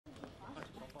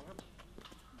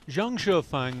Zhang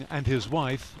Shufang and his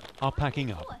wife are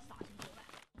packing up.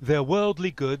 Their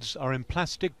worldly goods are in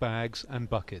plastic bags and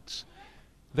buckets.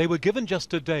 They were given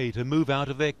just a day to move out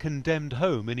of their condemned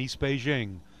home in East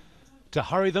Beijing. To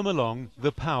hurry them along,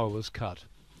 the power was cut.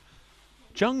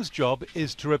 Zhang's job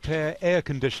is to repair air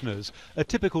conditioners, a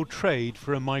typical trade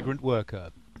for a migrant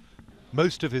worker.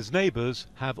 Most of his neighbors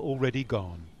have already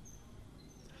gone.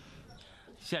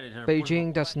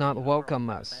 Beijing does not welcome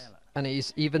us, and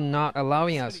is even not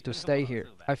allowing us to stay here.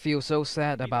 I feel so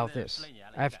sad about this.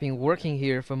 I've been working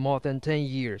here for more than 10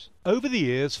 years. Over the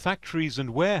years, factories and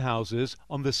warehouses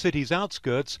on the city's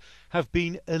outskirts have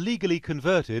been illegally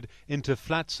converted into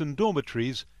flats and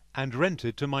dormitories and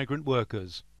rented to migrant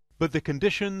workers. But the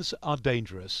conditions are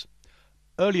dangerous.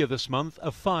 Earlier this month,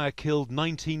 a fire killed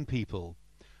 19 people.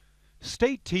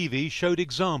 State TV showed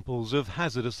examples of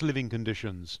hazardous living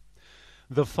conditions.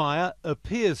 The fire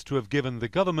appears to have given the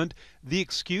government the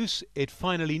excuse it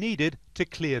finally needed to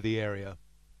clear the area.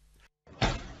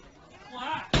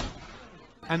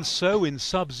 And so, in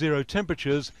sub-zero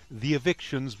temperatures, the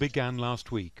evictions began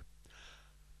last week.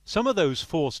 Some of those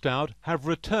forced out have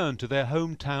returned to their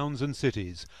hometowns and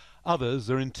cities. Others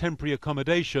are in temporary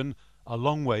accommodation a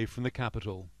long way from the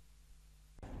capital.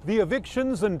 The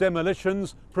evictions and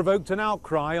demolitions provoked an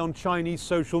outcry on Chinese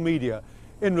social media.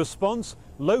 In response,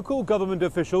 local government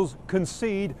officials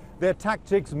concede their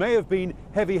tactics may have been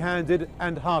heavy-handed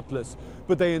and heartless,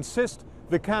 but they insist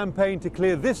the campaign to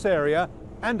clear this area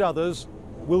and others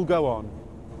will go on.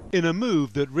 In a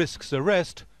move that risks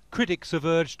arrest, critics have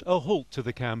urged a halt to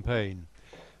the campaign.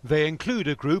 They include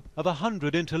a group of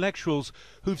 100 intellectuals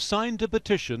who've signed a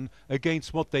petition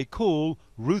against what they call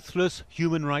ruthless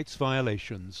human rights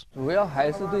violations. The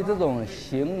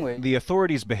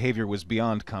authorities' behavior was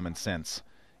beyond common sense.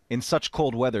 In such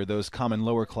cold weather, those common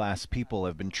lower-class people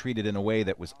have been treated in a way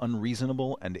that was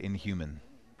unreasonable and inhuman.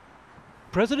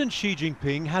 President Xi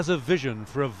Jinping has a vision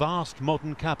for a vast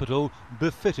modern capital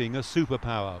befitting a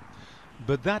superpower.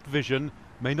 But that vision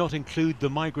may not include the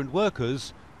migrant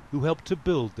workers who helped to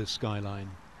build this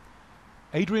skyline.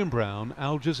 Adrian Brown,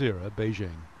 Al Jazeera,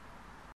 Beijing.